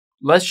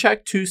let's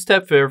check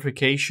two-step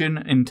verification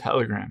in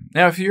Telegram.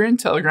 Now, if you're in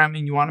Telegram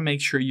and you want to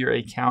make sure your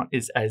account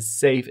is as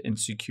safe and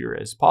secure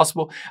as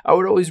possible, I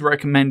would always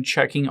recommend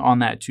checking on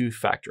that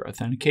two-factor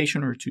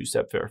authentication or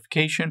two-step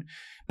verification,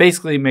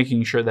 basically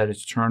making sure that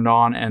it's turned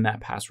on and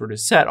that password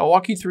is set. I'll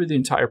walk you through the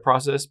entire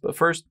process, but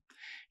first,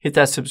 hit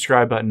that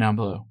subscribe button down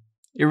below.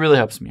 It really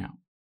helps me out.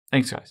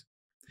 Thanks, guys.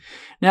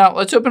 Now,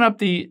 let's open up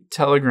the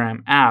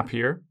Telegram app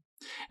here.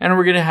 And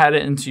we're going to add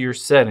it into your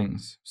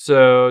settings.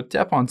 So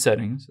tap on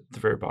settings at the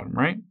very bottom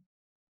right.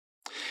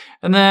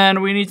 And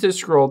then we need to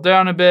scroll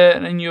down a bit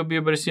and you'll be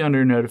able to see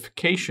under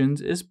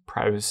notifications is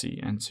privacy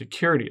and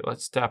security.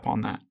 Let's tap on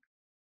that.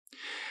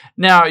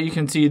 Now you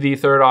can see the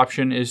third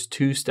option is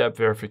two-step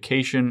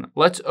verification.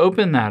 Let's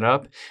open that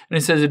up and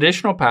it says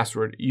additional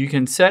password. You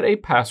can set a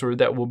password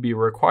that will be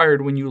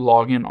required when you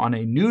log in on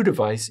a new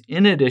device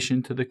in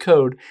addition to the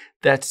code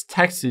that's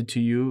texted to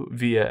you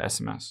via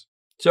SMS.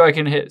 So I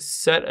can hit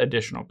set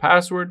additional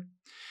password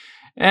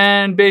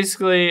and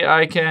basically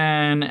I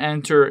can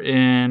enter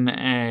in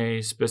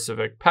a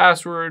specific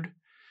password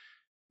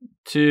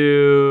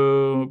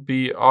to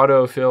be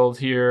auto-filled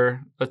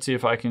here. Let's see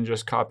if I can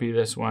just copy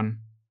this one.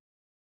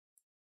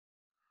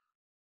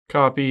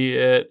 Copy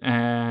it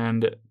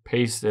and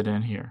paste it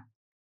in here.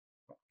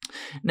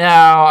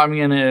 Now I'm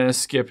going to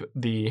skip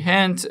the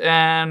hint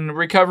and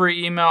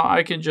recovery email.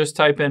 I can just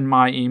type in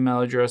my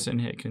email address and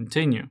hit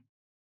continue.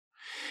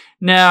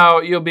 Now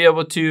you'll be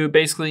able to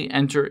basically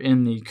enter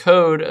in the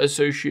code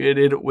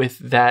associated with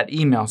that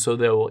email. So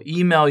they will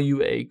email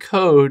you a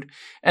code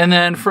and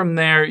then from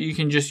there you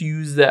can just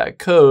use that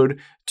code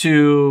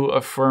to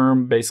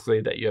affirm basically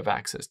that you have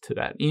access to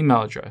that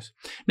email address.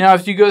 Now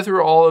if you go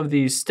through all of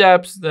these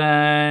steps,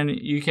 then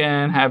you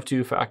can have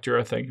two-factor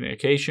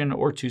authentication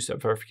or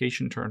two-step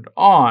verification turned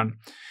on.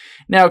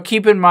 Now,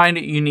 keep in mind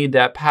you need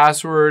that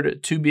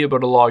password to be able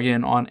to log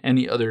in on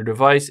any other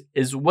device,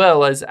 as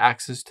well as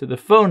access to the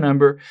phone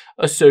number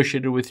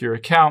associated with your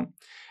account.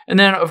 And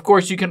then, of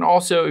course, you can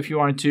also, if you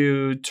wanted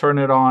to turn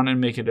it on and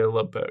make it a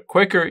little bit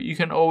quicker, you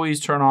can always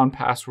turn on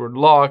password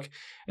lock,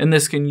 and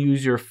this can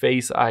use your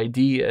Face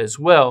ID as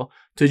well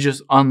to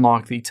just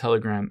unlock the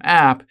Telegram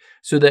app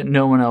so that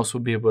no one else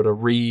will be able to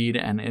read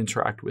and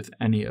interact with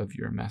any of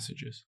your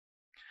messages.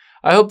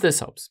 I hope this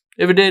helps.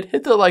 If it did,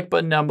 hit the like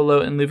button down below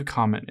and leave a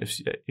comment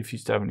if you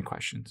still have any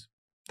questions.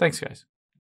 Thanks, guys.